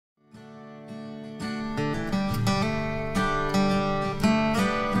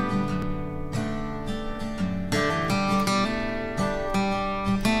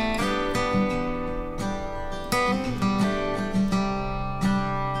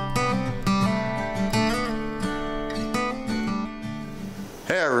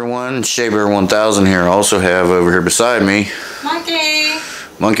everyone, Shea Bear 1000 here. I also have over here beside me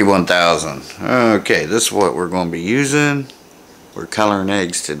Monkey 1000. Okay, this is what we're going to be using. We're coloring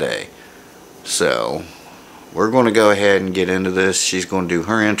eggs today. So we're going to go ahead and get into this. She's going to do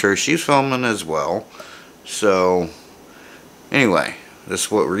her intro. She's filming as well. So anyway, this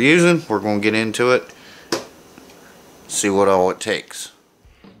is what we're using. We're going to get into it. See what all it takes.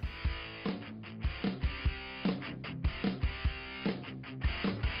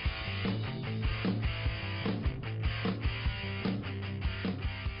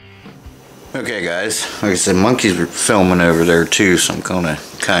 Okay guys, like I said, Monkey's filming over there too, so I'm gonna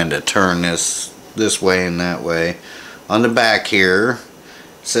kinda turn this way and that way. On the back here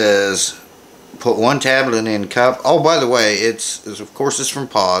it says put one tablet in cup. Oh, by the way, it's of course it's from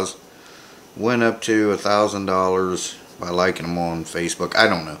Paws. Went up to $1,000 by liking them on Facebook. I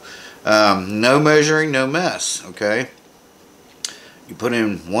don't know. No measuring, no mess. Okay, you put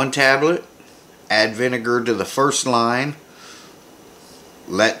in one tablet, add vinegar to the first line,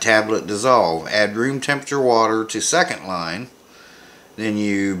 let tablet dissolve, add room temperature water to second line, then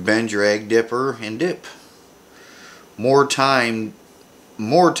you bend your egg dipper and dip. More time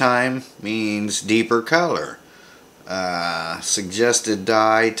means deeper color. Suggested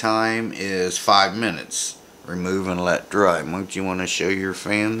dye time is 5 minutes. Remove and let dry. Monkey, you want to show your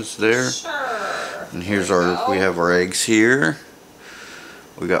fans there? Sure. And here's we have our eggs here.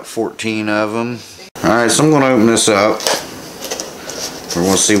 We got 14 of them. Alright, so I'm going to open this up. We're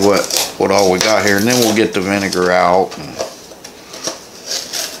going to see what all we got here, and then we'll get the vinegar out and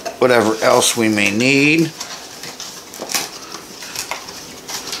whatever else we may need.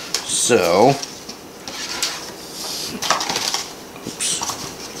 So,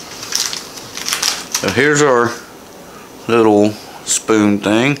 so here's our little spoon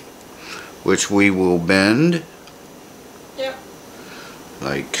thing, which we will bend. Yep.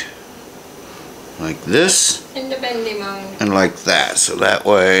 Like this. In the bendy mode. And like that. So that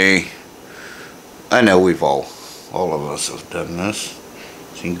way, I know we've all of us have done this.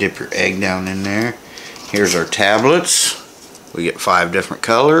 So you can dip your egg down in there. Here's our tablets. We get 5 different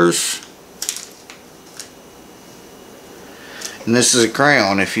colors. And this is a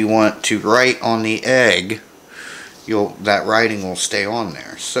crayon. If you want to write on the egg, that writing will stay on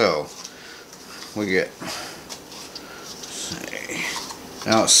there. So we get,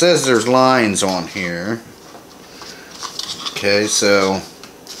 now it says there's lines on here. Okay, so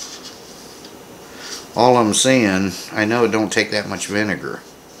all I'm seeing, I know it don't take that much vinegar.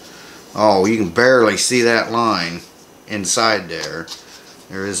 Oh, you can barely see that line inside there.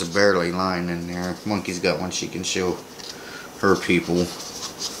 There is a barely line in there. Monkey's got one she can show her people.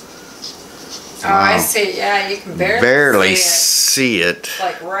 Oh, I see. Yeah, you can barely see it.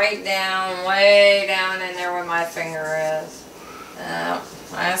 Like right down, way down in there where my finger is.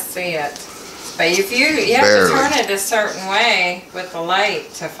 I see it. But if you have to turn it a certain way with the light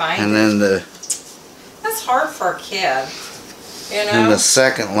to find it. And then that's hard for a kid, you know. And the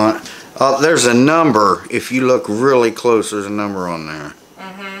second line. Oh, there's a number. If you look really close, there's a number on there.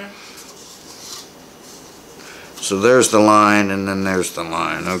 So there's the line, and then there's the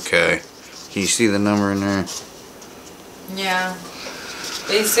line. Okay. Can you see the number in there? Yeah.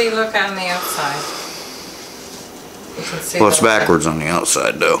 But you see, look on the outside. You can see. Well, it's backwards on the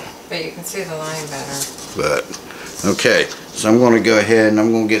outside, though. But you can see the line better. But okay, so I'm going to go ahead and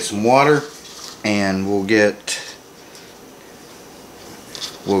I'm going to get some water, and I'll get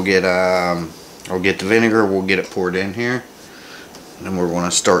the vinegar. We'll get it poured in here, and then we're going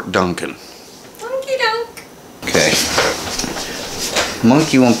to start dunking. Monkey dunk. Okay.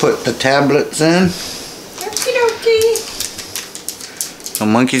 Monkey, you want to put the tablets in? Okie dokie. So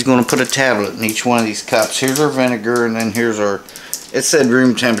Monkey's going to put a tablet in each one of these cups. Here's our vinegar, and then here's our, it said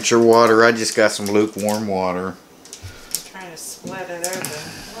room temperature water. I just got some lukewarm water. I'm trying to split it open.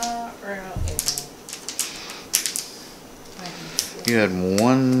 Not really. You had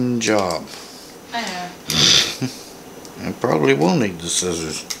one job. I know. I probably will need the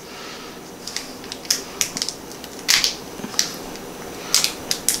scissors.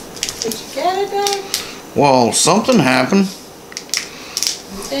 Did you get it, Dad? Well, something happened.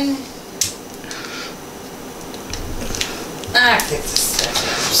 Get the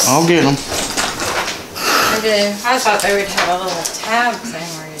scissors. I'll get them. I thought they would have a little tab thing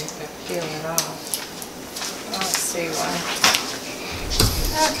where you could peel it off. I don't see one.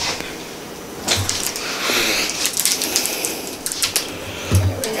 Okay.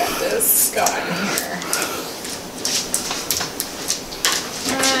 We got this going here.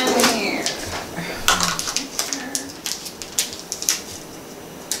 And here.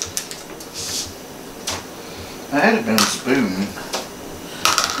 I had it been a spoon.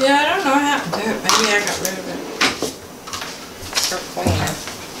 Yeah, I don't know what happened to it. Maybe I got rid of it. For cleaner.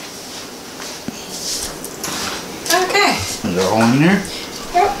 Okay. Is that all in there?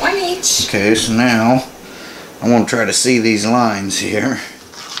 Yep, one each. Okay, so now I want to try to see these lines here.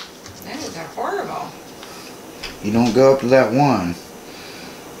 Those are horrible. You don't go up to that one.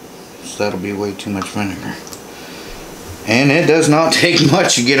 So that'll be way too much vinegar. And it does not take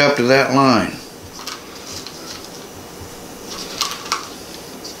much to get up to that line.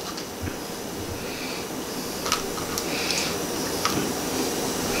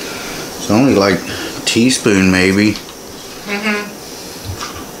 It's only like a teaspoon maybe. Mm-hmm.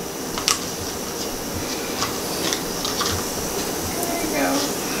 There you go.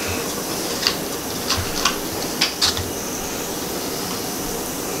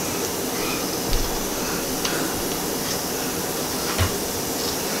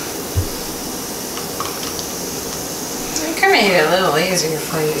 I could make it a little easier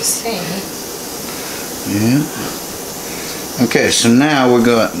for you to see. Yeah. Okay, so now we're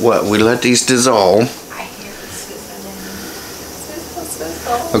going, what, we let these dissolve. I hear it sizzling. Sizzle,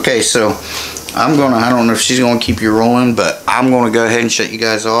 sizzle. Okay, so I'm gonna, I don't know if she's gonna keep you rolling, but I'm gonna go ahead and shut you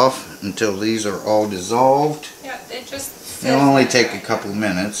guys off until these are all dissolved. Yeah, it just It'll only take a couple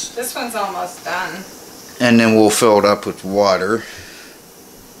minutes. This one's almost done. And then we'll fill it up with water.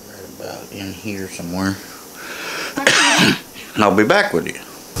 Right about in here somewhere. And I'll be back with you.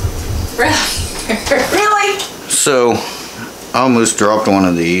 Really? Really? So, I almost dropped one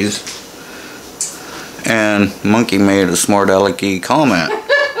of these. And Monkey made a smart alecky comment.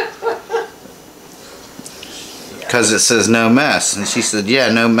 Because it says no mess. And she said,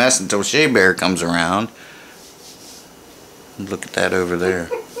 yeah, no mess until Shea Bear comes around. Look at that over there.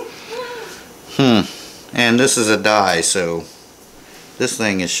 And this is a dye, so this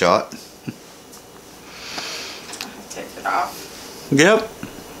thing is shot. Take it off. Yep.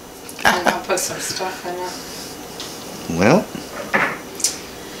 And I'll put some stuff in it. Well.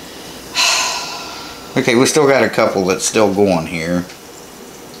 Okay, we still got a couple that's still going here.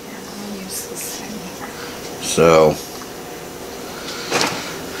 Yeah, I'll use this thing. So.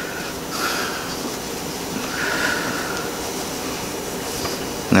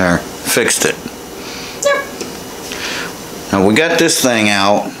 There, fixed it. Yep. Now we got this thing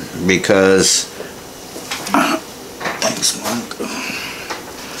out because thanks, Monk.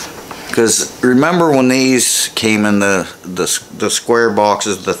 Because remember when these came in the square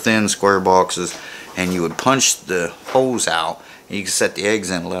boxes, the thin square boxes, and you would punch the holes out and you could set the eggs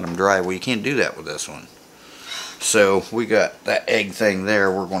in and let them dry. Well, you can't do that with this one. So we got that egg thing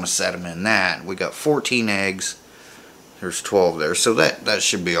there. We're going to set them in that. We got 14 eggs. There's 12 there, so that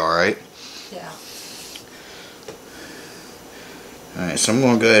should be all right. Yeah. All right, so I'm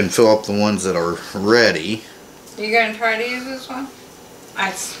going to go ahead and fill up the ones that are ready. You gonna try to use this one?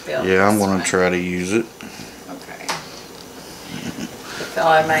 I spilled. Yeah, I'm this going one. to try to use it. Okay. It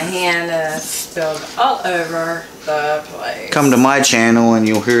fell in my hand and it spilled all over the place. Come to my channel and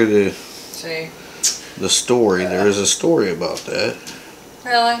you'll hear See? the story. There is a story about that.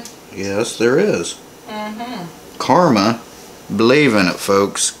 Really? Yes, there is. Mm-hmm. Karma, believe in it,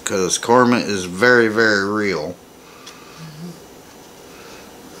 folks, because karma is very, very real.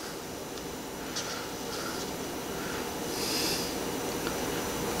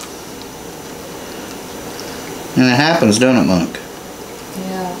 And it happens, don't it, Monk?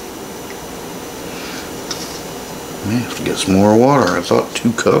 Yeah. We have to get some more water. I thought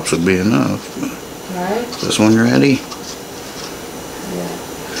 2 cups would be enough. Right? Is this one ready? Yeah.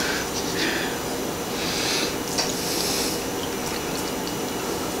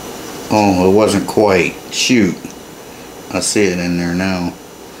 Oh, it wasn't quite. Shoot. I see it in there now.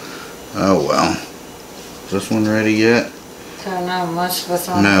 Oh well. Is this one ready yet? Don't know much what's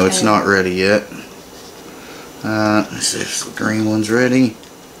on No, the it's table. not ready yet. Let's see if the green one's ready.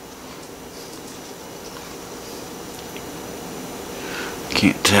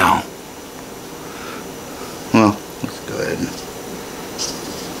 Can't tell. Well, let's go ahead and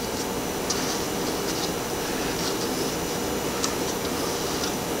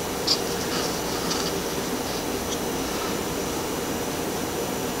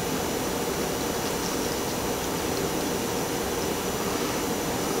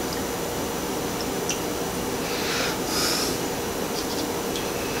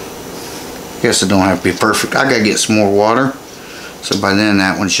guess it don't have to be perfect. I gotta get some more water. So by then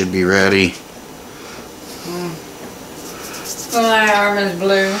that one should be ready. Well, my arm is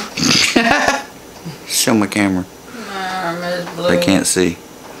blue. Show my camera. My arm is blue. They can't see.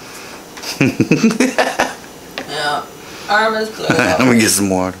 Yeah. Arm is blue. Let me get some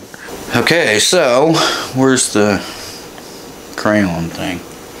water. Okay, so where's the crayon thing?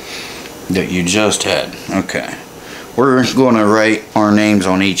 That you just had. Okay. We're going to write our names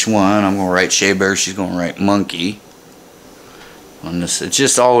on each one. I'm going to write Shea Bear. She's going to write Monkey. On this, it's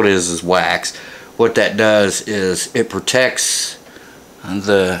just all it is wax. What that does is it protects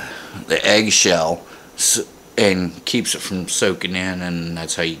the eggshell and keeps it from soaking in, and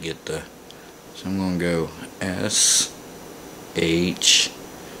that's how you get the. So I'm going to go S H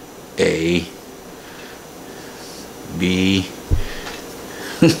A B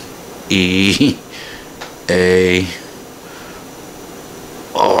E A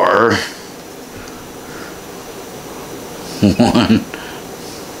R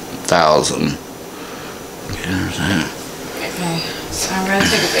 1,000. Okay, so I'm going to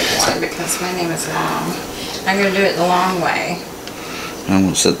take a big one because my name is long. I'm going to do it the long way. I'm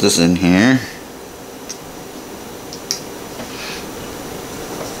going to set this in here.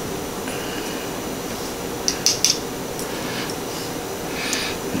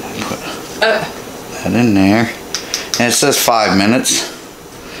 Put that in there. And it says 5 minutes.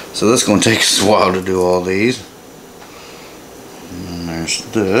 So this is going to take us a while to do all these. And there's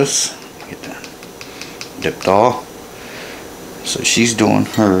this. Get that dipped off. So she's doing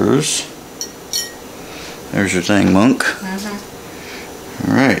hers. There's your thing, Monk.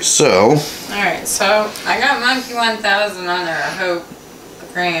 Alright, so. Alright, so I got Monkey 1000 on there. I hope the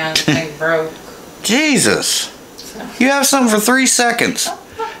crayon thing broke. Jesus. You have something for 3 seconds.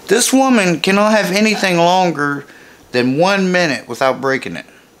 This woman cannot have anything longer than 1 minute without breaking it.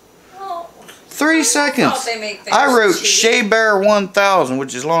 3 seconds. I wrote Shea Bear 1000,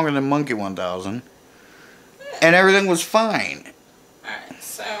 which is longer than Monkey 1000. And everything was fine. Alright,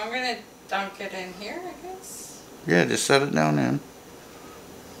 so I'm going to dunk it in here, I guess. Yeah, just set it down in.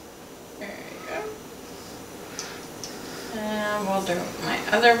 There you go. And we'll do my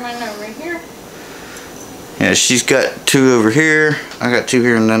other one over here. Yeah, she's got 2 over here. I got 2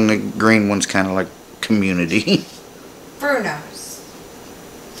 here, and then the green one's kind of like community. Bruno's.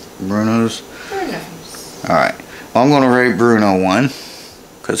 Bruno's? Bruno's. Alright. Well, I'm going to rate Bruno 1.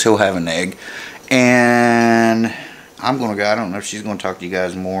 Because he'll have an egg. And I'm going to go. I don't know if she's going to talk to you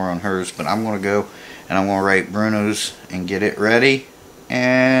guys more on hers. But I'm going to go. And I'm going to rate Bruno's and get it ready.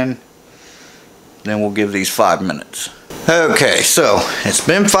 And then we'll give these 5 minutes. Okay, so it's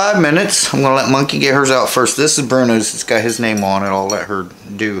been 5 minutes. I'm going to let Monkey get hers out first. This is Bruno's. It's got his name on it. I'll let her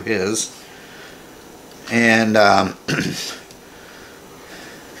do his. And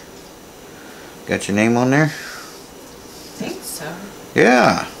got your name on there? I think so.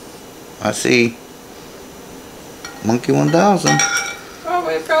 Yeah. I see Monkey 1000. Oh,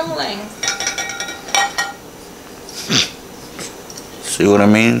 we're rolling. See what I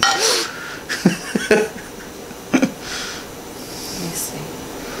mean? Let me see.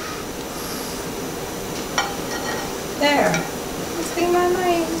 There. You see my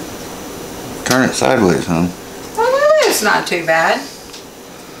name? Turn it sideways, huh? Oh, it's not too bad.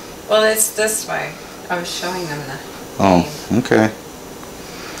 Well, it's this way. I was showing them the Oh, name. okay.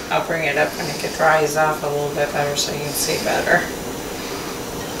 I'll bring it up when it dries off a little bit better so you can see better.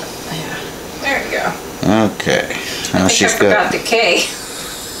 Yeah, there you go. Okay. I think I forgot the K.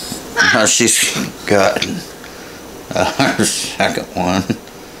 Now she's got her second one.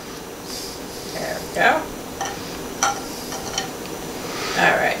 There we go.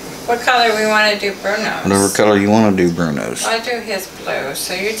 Alright. What color we want to do Bruno's? Whatever color you want to do Bruno's. I'll do his blue,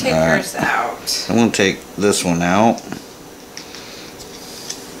 so you take All right. yours out. I'm going to take this one out.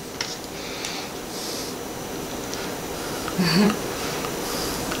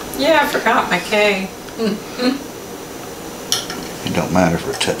 Yeah, I forgot my K. It don't matter if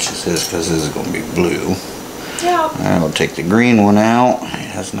it touches this because this is going to be blue. Yeah. I'm going to take the green one out. It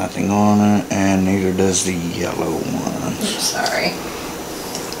has nothing on it, and neither does the yellow one. Sorry.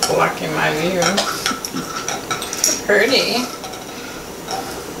 Blocking my view. Pretty.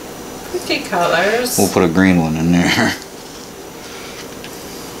 Pretty colors. We'll put a green one in there.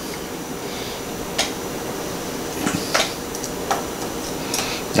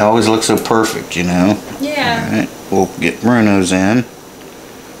 It always looks so perfect, you know. Yeah. Alright, we'll get Bruno's in.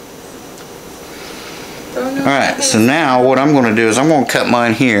 Alright, so now what I'm going to do is I'm going to cut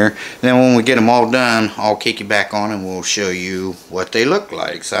mine here. Then when we get them all done, I'll kick you back on and we'll show you what they look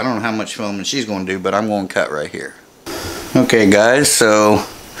like. So I don't know how much filming she's going to do, but I'm going to cut right here. Okay guys, so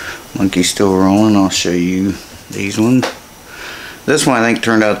Monkey's still rolling. I'll show you these ones. This one I think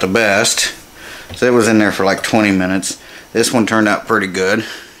turned out the best. So it was in there for like 20 minutes. This one turned out pretty good.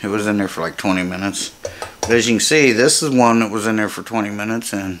 It was in there for like 20 minutes. But as you can see, this is one that was in there for 20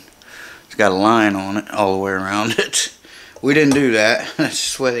 minutes and it's got a line on it all the way around it. We didn't do that. That's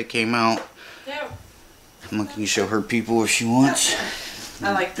just the way they came out. Yep. Monkey can show her people if she wants.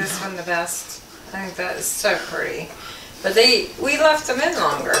 I like this one the best. I think that is so pretty. But we left them in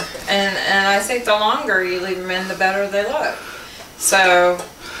longer, and I think the longer you leave them in, the better they look. So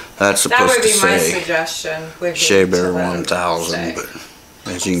that's that would supposed be to my say suggestion. Would be Shea to Bear let 'em 1000, stay.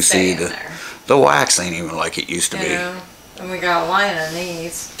 but as you can see, the wax ain't even like it used to be. Yeah, and we got a line on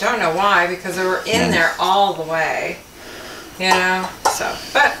these. Don't know why, because they were in there all the way. You know, so,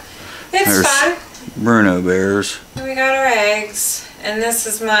 but it's There's fun. Bruno bears. And we got our eggs, and this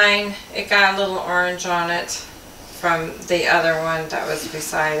is mine. It got a little orange on it from the other one that was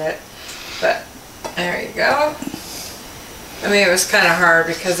beside it. But there you go. I mean, it was kind of hard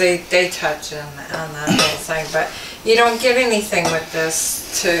because they touch on that little thing, but you don't get anything with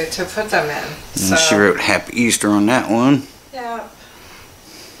this to put them in. So, And she wrote Happy Easter on that one. yeah.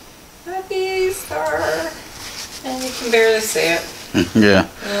 Happy Easter. And you can barely see it. Yeah.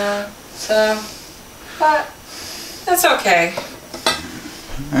 Yeah. So, but that's okay.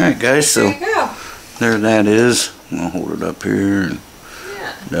 Alright guys, so There you go. there that is. I'm gonna hold it up here and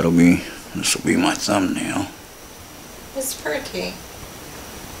Yeah. this will be my thumbnail. It's pretty.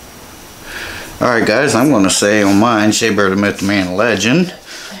 Alright guys, I'm gonna say on mine, Shea Bear the Myth, the Man, the Legend.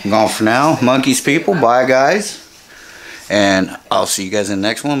 I'm gone for now. Monkeys people, bye guys. And I'll see you guys in the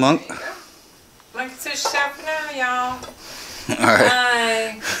next one, Monk. Monkey Fish out for now, y'all.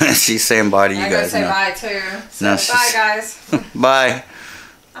 Alright. Bye. She's saying bye to you I gotta guys say now. bye too. So No, bye she's- guys. Bye.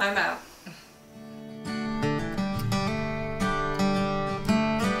 I'm out.